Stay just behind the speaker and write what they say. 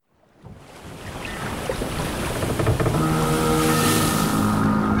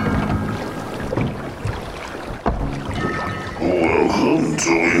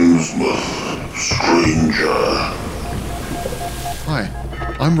stranger. Hi,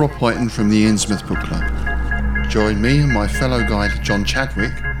 I'm Rob Whiten from the Innsmouth Book Club. Join me and my fellow guide John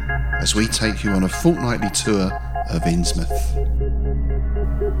Chadwick as we take you on a fortnightly tour of Innsmouth.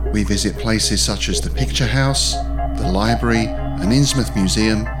 We visit places such as the Picture House, the Library and Innsmouth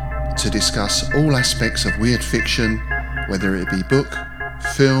Museum to discuss all aspects of weird fiction, whether it be book,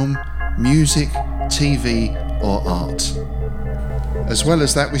 film, music, TV or art. As well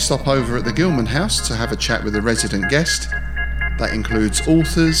as that, we stop over at the Gilman House to have a chat with a resident guest. That includes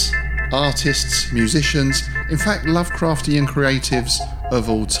authors, artists, musicians, in fact Lovecraftian creatives of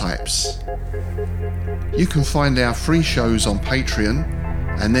all types. You can find our free shows on Patreon,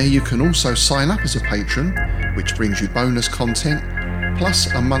 and there you can also sign up as a patron, which brings you bonus content, plus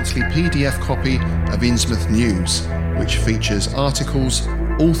a monthly PDF copy of Innsmouth News, which features articles,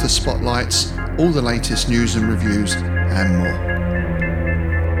 author spotlights, all the latest news and reviews, and more.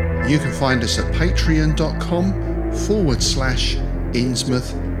 You can find us at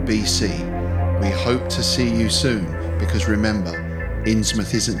patreon.com/InnsmouthBC. We hope to see you soon, because remember,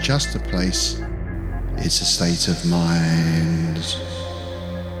 Innsmouth isn't just a place, it's a state of mind.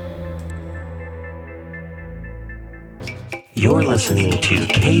 You're listening to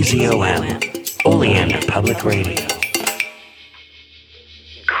KZOM, Oleander Public Radio.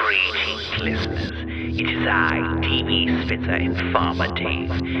 Greetings, listeners. It is I, TV Spitzer and Farmer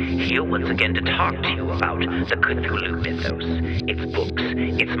Dave, here once again to talk to you about the Cthulhu mythos, its books,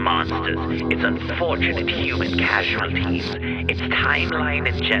 its monsters, its unfortunate human casualties, its timeline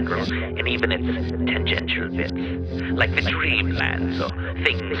in general, and even its tangential bits, like the dreamlands or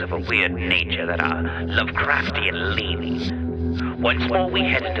things of a weird nature that are Lovecraftian leaning. Once more we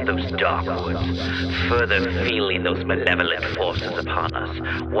head into those dark woods, further feeling those malevolent forces upon us.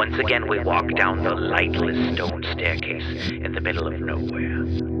 Once again we walk down the lightless stone staircase in the middle of nowhere.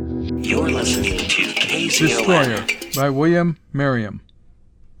 You're listening to KZOM. Destroyer by William Merriam.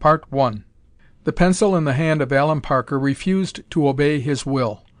 Part 1. The pencil in the hand of Alan Parker refused to obey his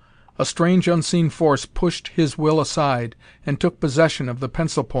will. A strange unseen force pushed his will aside and took possession of the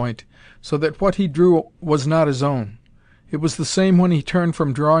pencil point, so that what he drew was not his own. It was the same when he turned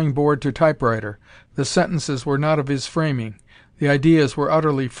from drawing board to typewriter. The sentences were not of his framing. The ideas were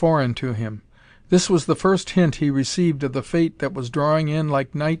utterly foreign to him. This was the first hint he received of the fate that was drawing in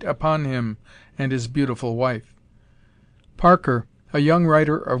like night upon him and his beautiful wife. Parker, a young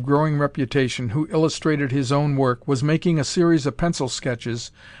writer of growing reputation who illustrated his own work, was making a series of pencil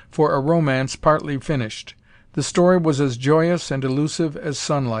sketches for a romance partly finished. The story was as joyous and elusive as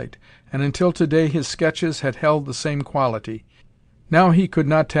sunlight, and until today his sketches had held the same quality. Now he could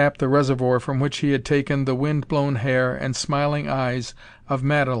not tap the reservoir from which he had taken the wind-blown hair and smiling eyes of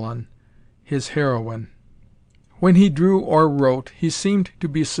Madeline, his heroine. When he drew or wrote, he seemed to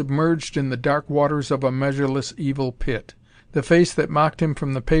be submerged in the dark waters of a measureless evil pit. The face that mocked him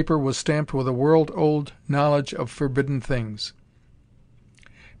from the paper was stamped with a world-old knowledge of forbidden things.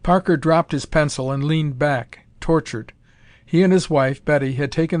 Parker dropped his pencil and leaned back, tortured. He and his wife, Betty,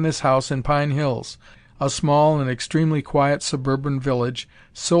 had taken this house in Pine Hills, a small and extremely quiet suburban village,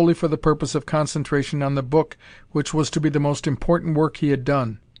 solely for the purpose of concentration on the book which was to be the most important work he had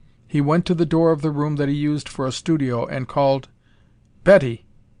done. He went to the door of the room that he used for a studio and called, "Betty,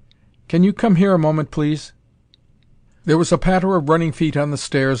 can you come here a moment, please?" There was a patter of running feet on the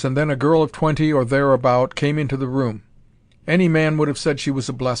stairs, and then a girl of 20 or thereabout came into the room. Any man would have said she was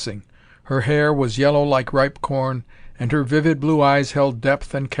a blessing. Her hair was yellow like ripe corn, and her vivid blue eyes held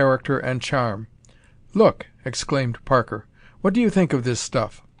depth and character and charm. "Look," exclaimed Parker. "What do you think of this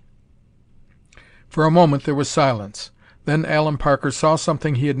stuff?" For a moment there was silence. Then Alan Parker saw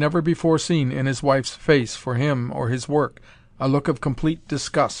something he had never before seen in his wife's face for him or his work, a look of complete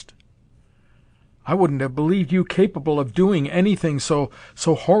disgust. "I wouldn't have believed you capable of doing anything so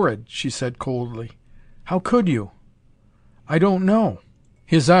horrid," she said coldly. "How could you?" "I don't know."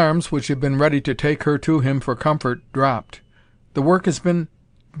 His arms, which had been ready to take her to him for comfort, dropped. "The work has been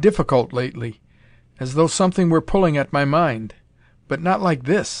difficult lately, as though something were pulling at my mind. But not like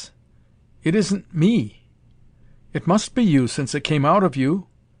this. It isn't me. It must be you, since it came out of you."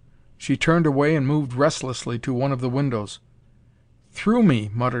 She turned away and moved restlessly to one of the windows. "Through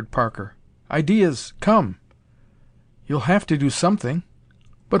me," muttered Parker. "Ideas come." "You'll have to do something."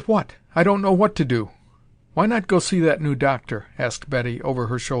 "But what? I don't know what to do." "Why not go see that new doctor?" asked Betty over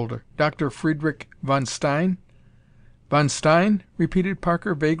her shoulder. "Dr. Friedrich von Stein?" "Von Stein?" repeated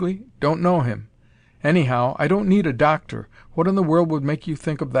Parker vaguely. "Don't know him. Anyhow, I don't need a doctor. What in the world would make you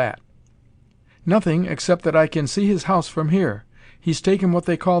think of that?" "Nothing, except that I can see his house from here. He's taken what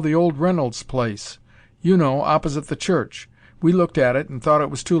they call the old Reynolds place. You know, opposite the church. We looked at it and thought it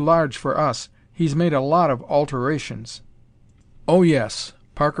was too large for us. He's made a lot of alterations." "Oh, yes."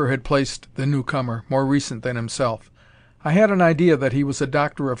 Parker had placed the newcomer, more recent than himself. "I had an idea that he was a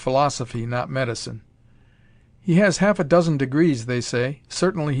doctor of philosophy, not medicine." "He has half a dozen degrees, they say.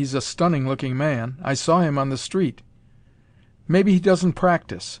 Certainly he's a stunning-looking man. I saw him on the street." "Maybe he doesn't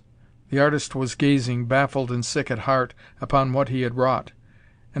practice." The artist was gazing, baffled and sick at heart, upon what he had wrought.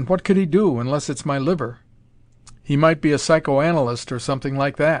 "And what could he do, unless it's my liver?" "He might be a psychoanalyst or something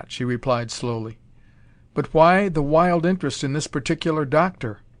like that," she replied slowly. "But why the wild interest in this particular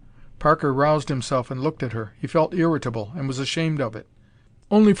doctor?" Parker roused himself and looked at her. He felt irritable, and was ashamed of it.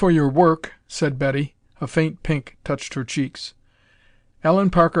 "Only for your work," said Betty. A faint pink touched her cheeks. Allen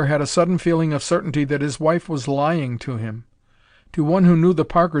Parker had a sudden feeling of certainty that his wife was lying to him. To one who knew the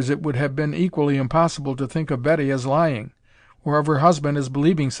Parkers it would have been equally impossible to think of Betty as lying, or of her husband as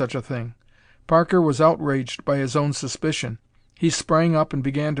believing such a thing. Parker was outraged by his own suspicion. He sprang up and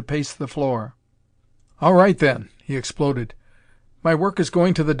began to pace the floor. "All right, then," he exploded. "My work is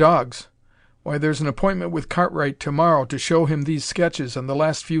going to the dogs. Why, there's an appointment with Cartwright to-morrow to show him these sketches and the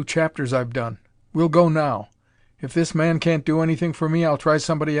last few chapters I've done. We'll go now. If this man can't do anything for me, I'll try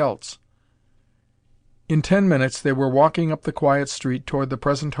somebody else." In 10 minutes they were walking up the quiet street toward the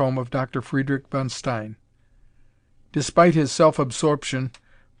present home of Dr. Friedrich von Stein. Despite his self-absorption,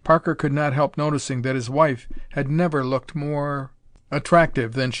 Parker could not help noticing that his wife had never looked more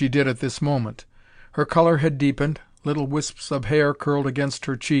attractive than she did at this moment. Her color had deepened, little wisps of hair curled against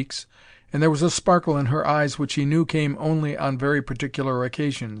her cheeks, and there was a sparkle in her eyes which he knew came only on very particular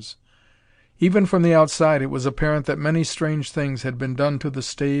occasions. Even from the outside it was apparent that many strange things had been done to the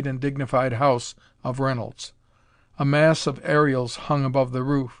staid and dignified house of Reynolds. A mass of aerials hung above the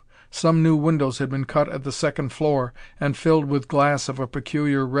roof. Some new windows had been cut at the second floor and filled with glass of a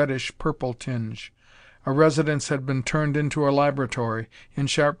peculiar reddish-purple tinge. A residence had been turned into a laboratory, in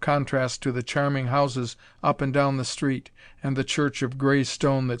sharp contrast to the charming houses up and down the street, and the church of gray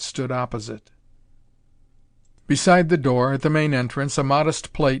stone that stood opposite. Beside the door, at the main entrance, a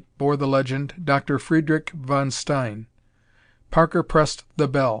modest plate bore the legend, "Dr. Friedrich von Stein." Parker pressed the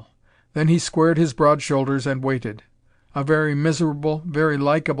bell. Then he squared his broad shoulders and waited. A very miserable, very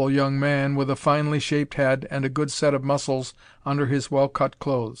likable young man, with a finely shaped head and a good set of muscles under his well-cut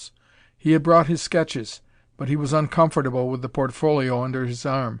clothes. He had brought his sketches, but he was uncomfortable with the portfolio under his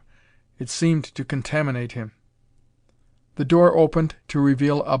arm. It seemed to contaminate him. The door opened to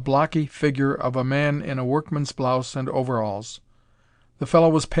reveal a blocky figure of a man in a workman's blouse and overalls. The fellow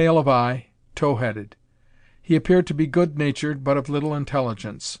was pale of eye, tow-headed. He appeared to be good-natured, but of little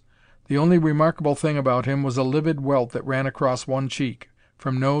intelligence. The only remarkable thing about him was a livid welt that ran across one cheek,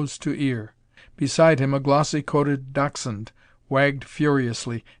 from nose to ear. Beside him a glossy-coated dachshund wagged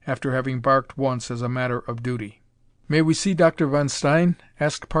furiously, after having barked once as a matter of duty. "May we see Dr. von Stein?"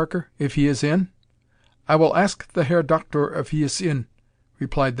 asked Parker, "if he is in?" "I will ask the Herr Doktor if he is in,"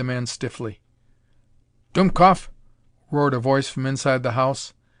 replied the man stiffly. "Dummkopf!" roared a voice from inside the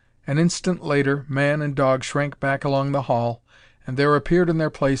house. An instant later man and dog shrank back along the hall, and there appeared in their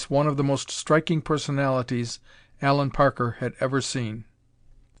place one of the most striking personalities Allen Parker had ever seen.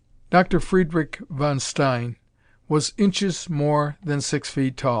 Dr. Friedrich von Stein was inches more than 6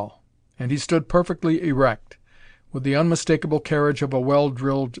 feet tall, and he stood perfectly erect, with the unmistakable carriage of a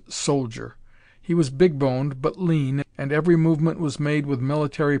well-drilled soldier. He was big-boned, but lean, and every movement was made with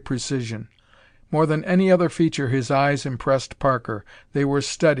military precision. More than any other feature his eyes impressed Parker. They were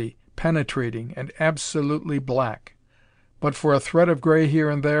steady, penetrating, and absolutely black. But for a thread of gray here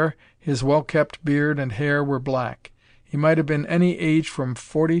and there, his well-kept beard and hair were black. He might have been any age from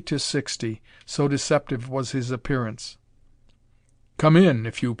 40 to 60, so deceptive was his appearance. "Come in,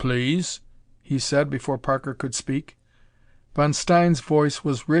 if you please," he said before Parker could speak. Von Stein's voice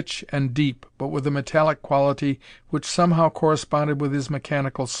was rich and deep, but with a metallic quality which somehow corresponded with his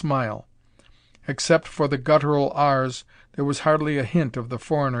mechanical smile. Except for the guttural R's, there was hardly a hint of the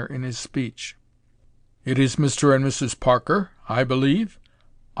foreigner in his speech. "It is Mr. and Mrs. Parker, I believe?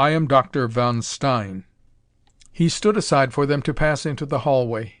 I am Dr. von Stein." He stood aside for them to pass into the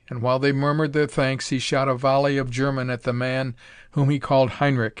hallway, and while they murmured their thanks he shot a volley of German at the man whom he called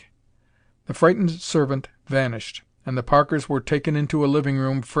Heinrich. The frightened servant vanished, and the Parkers were taken into a living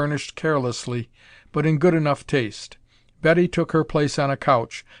room furnished carelessly, but in good enough taste. Betty took her place on a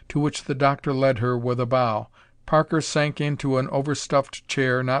couch, to which the doctor led her with a bow. Parker sank into an overstuffed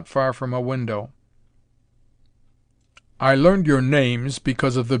chair not far from a window. "I learned your names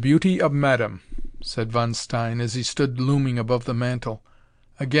because of the beauty of Madame," said Von Stein, as he stood looming above the mantel.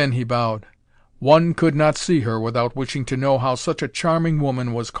 Again he bowed. "One could not see her without wishing to know how such a charming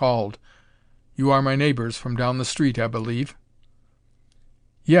woman was called. You are my neighbors from down the street, I believe."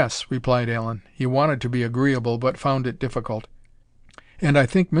 "Yes," replied Allen. He wanted to be agreeable, but found it difficult. "And I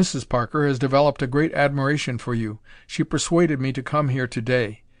think Mrs. Parker has developed a great admiration for you. She persuaded me to come here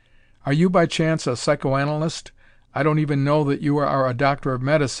today. Are you by chance a psychoanalyst? I don't even know that you are a doctor of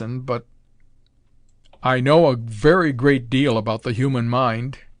medicine, but—" "I know a very great deal about the human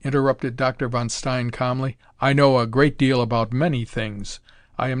mind," interrupted Dr. von Stein calmly. "I know a great deal about many things.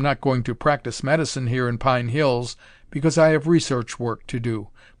 I am not going to practice medicine here in Pine Hills because I have research work to do,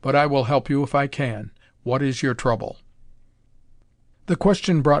 but I will help you if I can. What is your trouble?" The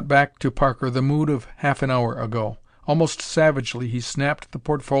question brought back to Parker the mood of half an hour ago. Almost savagely he snapped the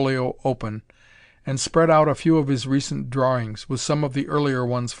portfolio open and spread out a few of his recent drawings, with some of the earlier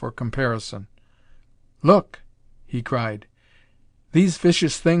ones for comparison. "Look!" he cried. "These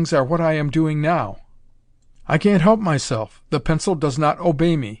vicious things are what I am doing now. I can't help myself. The pencil does not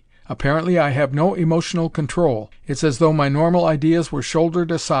obey me. Apparently I have no emotional control. It's as though my normal ideas were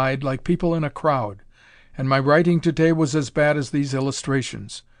shouldered aside like people in a crowd. And my writing today was as bad as these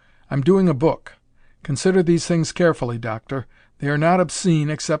illustrations. I'm doing a book. Consider these things carefully, Doctor. They are not obscene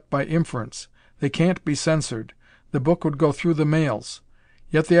except by inference. They can't be censored. The book would go through the mails.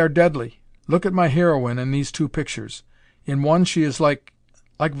 Yet they are deadly. Look at my heroine in these two pictures. In one she is like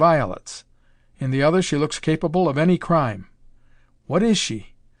violets. In the other she looks capable of any crime. What is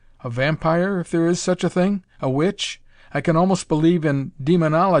she? A vampire, if there is such a thing? A witch? I can almost believe in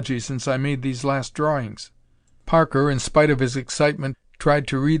demonology since I made these last drawings." Parker, in spite of his excitement, tried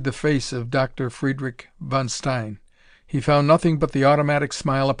to read the face of Dr. Friedrich von Stein. He found nothing but the automatic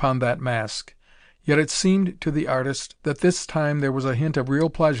smile upon that mask. Yet it seemed to the artist that this time there was a hint of real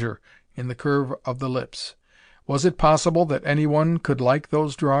pleasure in the curve of the lips. Was it possible that anyone could like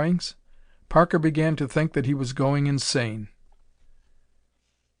those drawings? Parker began to think that he was going insane.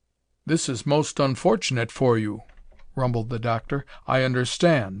 "This is most unfortunate for you," rumbled the doctor. "I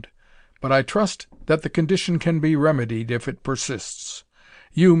understand. But I trust that the condition can be remedied if it persists.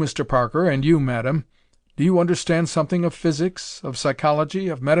 You, Mr. Parker, and you, madam, do you understand something of physics, of psychology,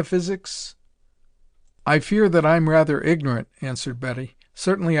 of metaphysics?" "I fear that I'm rather ignorant," answered Betty.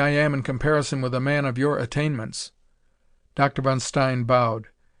 "Certainly I am in comparison with a man of your attainments." Dr. von Stein bowed.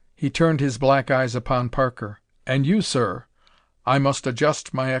 He turned his black eyes upon Parker. "And you, sir? I must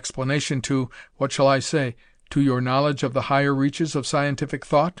adjust my explanation to, what shall I say, to your knowledge of the higher reaches of scientific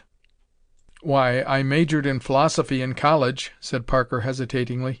thought?" "Why, I majored in philosophy in college," said Parker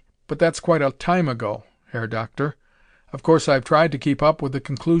hesitatingly. "But that's quite a time ago, Herr Doctor. Of course I've tried to keep up with the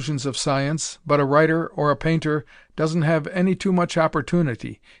conclusions of science, but a writer or a painter doesn't have any too much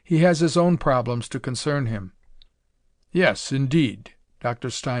opportunity. He has his own problems to concern him." "Yes, indeed."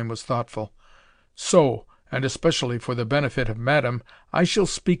 Dr. Stein was thoughtful. "So, and especially for the benefit of Madam, I shall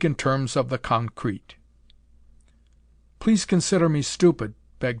speak in terms of the concrete." "Please consider me stupid,"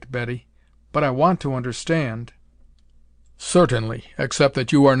 begged Betty, "but I want to understand." "Certainly, except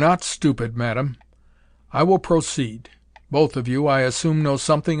that you are not stupid, madam. I will proceed. Both of you, I assume, know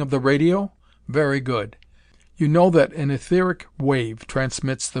something of the radio? Very good. You know that an etheric wave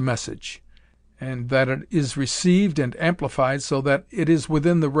transmits the message, and that it is received and amplified so that it is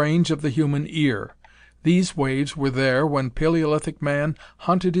within the range of the human ear. These waves were there when Paleolithic man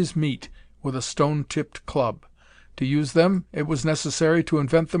hunted his meat with a stone-tipped club. To use them it was necessary to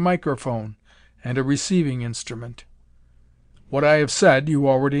invent the microphone and a receiving instrument. What I have said you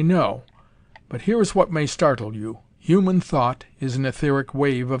already know, but here is what may startle you. Human thought is an etheric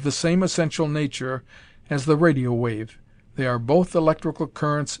wave of the same essential nature as the radio wave. They are both electrical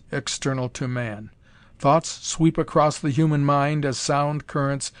currents external to man. Thoughts sweep across the human mind as sound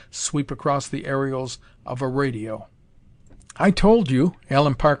currents sweep across the aerials of a radio. "I told you!"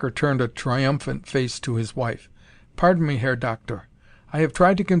 Allen Parker turned a triumphant face to his wife. "Pardon me, Herr Doctor. I have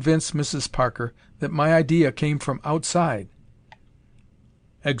tried to convince Mrs. Parker that my idea came from outside."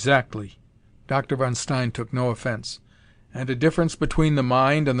 "Exactly." Dr. von Stein took no offense. "And a difference between the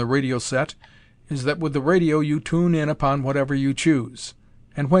mind and the radio set is that with the radio you tune in upon whatever you choose,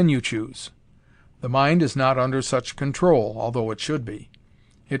 and when you choose. The mind is not under such control, although it should be.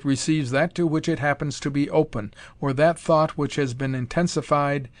 It receives that to which it happens to be open, or that thought which has been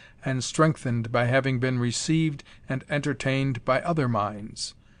intensified and strengthened by having been received and entertained by other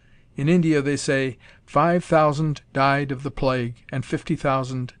minds. In India they say, 5,000 died of the plague, and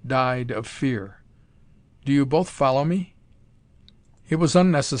 50,000 died of fear. Do you both follow me?" It was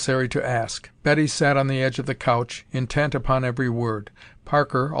unnecessary to ask. Betty sat on the edge of the couch, intent upon every word.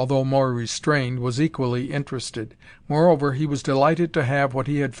 Parker, although more restrained, was equally interested. Moreover, he was delighted to have what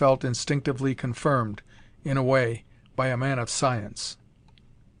he had felt instinctively confirmed, in a way, by a man of science.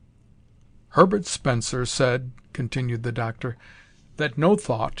 "Herbert Spencer said," continued the doctor, that no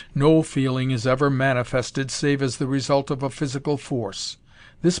thought, no feeling is ever manifested save as the result of a physical force.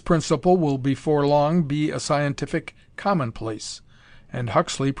 This principle will before long be a scientific commonplace, and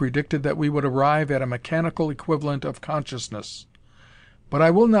Huxley predicted that we would arrive at a mechanical equivalent of consciousness. But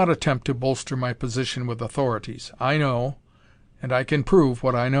I will not attempt to bolster my position with authorities. I know, and I can prove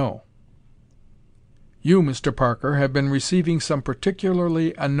what I know. You, Mr. Parker, have been receiving some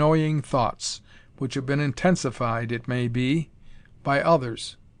particularly annoying thoughts, which have been intensified, it may be, by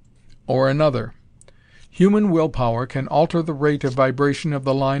others, or another. Human willpower can alter the rate of vibration of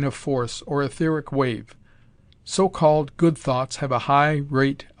the line of force, or etheric wave. So-called good thoughts have a high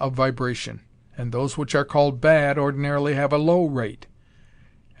rate of vibration, and those which are called bad ordinarily have a low rate.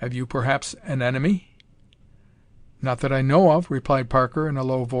 Have you perhaps an enemy?" "Not that I know of," replied Parker in a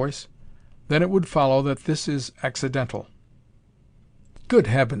low voice. "Then it would follow that this is accidental." "Good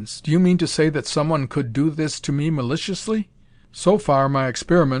heavens! Do you mean to say that someone could do this to me maliciously?" "So far my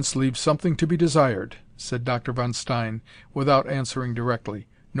experiments leave something to be desired," said Dr. von Stein, without answering directly.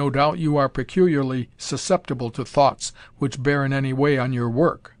 "No doubt you are peculiarly susceptible to thoughts which bear in any way on your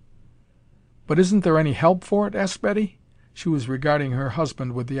work." "But isn't there any help for it?" asked Betty. She was regarding her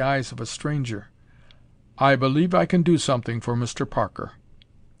husband with the eyes of a stranger. "I believe I can do something for Mr. Parker."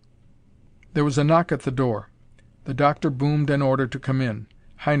 There was a knock at the door. The doctor boomed an order to come in.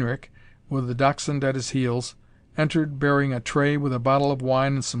 Heinrich, with the dachshund at his heels, entered bearing a tray with a bottle of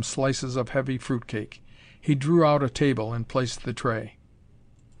wine and some slices of heavy fruit cake. He drew out a table and placed the tray.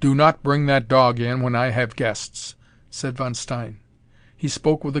 "Do not bring that dog in when I have guests," said von Stein. He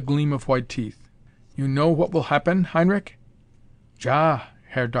spoke with a gleam of white teeth. "You know what will happen, Heinrich?" "Ja,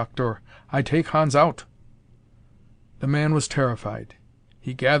 Herr Doktor, I take Hans out." The man was terrified.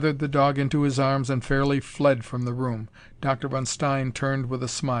 He gathered the dog into his arms and fairly fled from the room. Dr. von Stein turned with a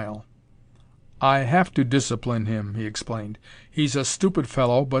smile. "I have to discipline him," he explained. "He's a stupid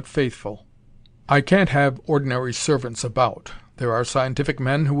fellow, but faithful. I can't have ordinary servants about. There are scientific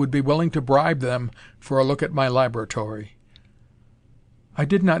men who would be willing to bribe them for a look at my laboratory." "I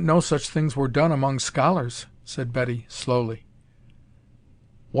did not know such things were done among scholars," said Betty, slowly.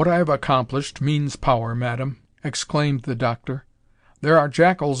 "What I have accomplished means power, madam," exclaimed the doctor. "There are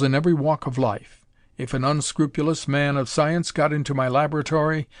jackals in every walk of life. If an unscrupulous man of science got into my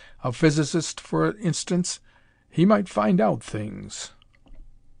laboratory, a physicist, for instance, he might find out things."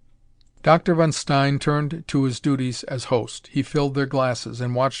 Dr. von Stein turned to his duties as host. He filled their glasses,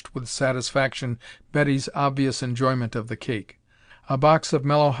 and watched with satisfaction Betty's obvious enjoyment of the cake. A box of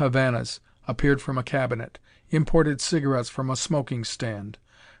mellow Havanas appeared from a cabinet, imported cigarettes from a smoking stand.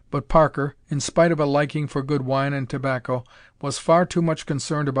 But Parker, in spite of a liking for good wine and tobacco, was far too much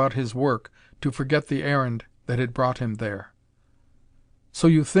concerned about his work to forget the errand that had brought him there. "So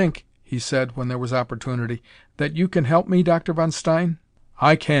you think," he said when there was opportunity, "that you can help me, Dr. von Stein?"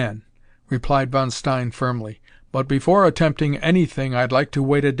 "I can," replied von Stein firmly. "But before attempting anything I'd like to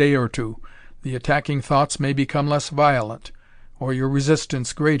wait a day or two. The attacking thoughts may become less violent, or your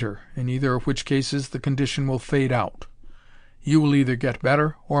resistance greater, in either of which cases the condition will fade out. You will either get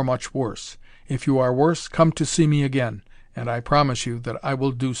better or much worse. If you are worse, come to see me again, and I promise you that I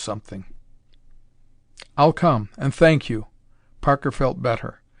will do something." "I'll come, and thank you." Parker felt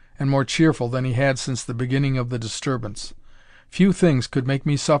better, and more cheerful than he had since the beginning of the disturbance. "Few things could make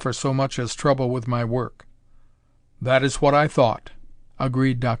me suffer so much as trouble with my work." "That is what I thought,"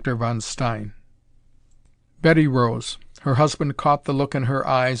 agreed Dr. von Stein. Betty rose. Her husband caught the look in her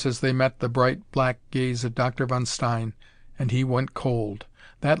eyes as they met the bright black gaze of Dr. von Stein, and he went cold.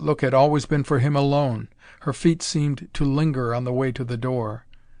 That look had always been for him alone. Her feet seemed to linger on the way to the door.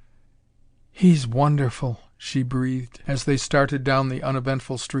 "He's wonderful," she breathed, as they started down the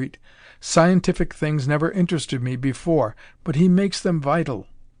uneventful street. "Scientific things never interested me before, but he makes them vital,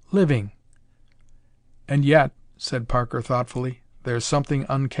 living." "And yet," said Parker thoughtfully, "there's something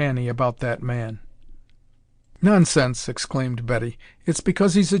uncanny about that man." "Nonsense!" exclaimed Betty. "It's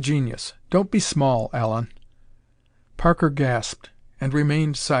because he's a genius. Don't be small, Allen." Parker gasped, and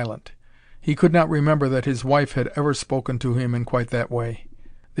remained silent. He could not remember that his wife had ever spoken to him in quite that way.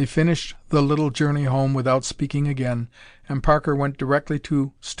 They finished the little journey home without speaking again, and Parker went directly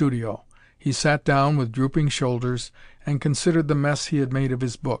to studio. He sat down with drooping shoulders, and considered the mess he had made of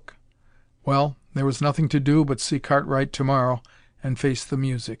his book. Well, there was nothing to do but see Cartwright tomorrow, and face the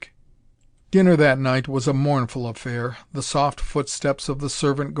music. Dinner that night was a mournful affair. The soft footsteps of the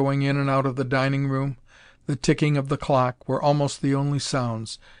servant going in and out of the dining room, the ticking of the clock, were almost the only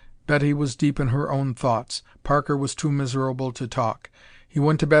sounds. Betty was deep in her own thoughts. Parker was too miserable to talk. He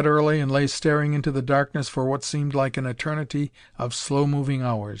went to bed early and lay staring into the darkness for what seemed like an eternity of slow-moving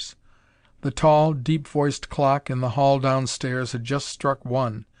hours. The tall, deep-voiced clock in the hall downstairs had just struck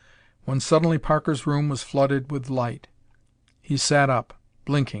 1, when suddenly Parker's room was flooded with light. He sat up,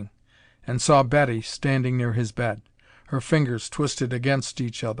 blinking, and saw Betty standing near his bed. Her fingers twisted against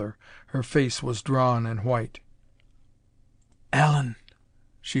each other. Her face was drawn and white. "Allen,"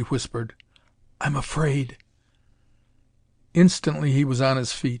 she whispered, "I'm afraid." Instantly he was on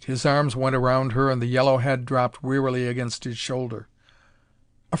his feet. His arms went around her, and the yellow head dropped wearily against his shoulder.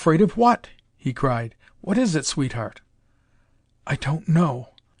 "Afraid of what?" he cried. "What is it, sweetheart?" "I don't know."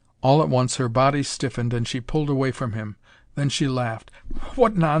 All at once her body stiffened and she pulled away from him. Then she laughed.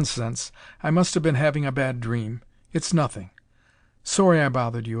 "What nonsense! I must have been having a bad dream. It's nothing. Sorry I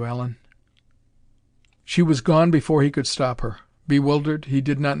bothered you, Allen." She was gone before he could stop her. Bewildered, he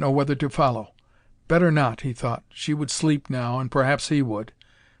did not know whether to follow. Better not, he thought. She would sleep now, and perhaps he would.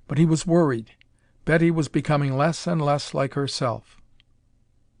 But he was worried. Betty was becoming less and less like herself.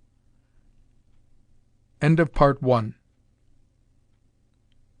 End of Part 1.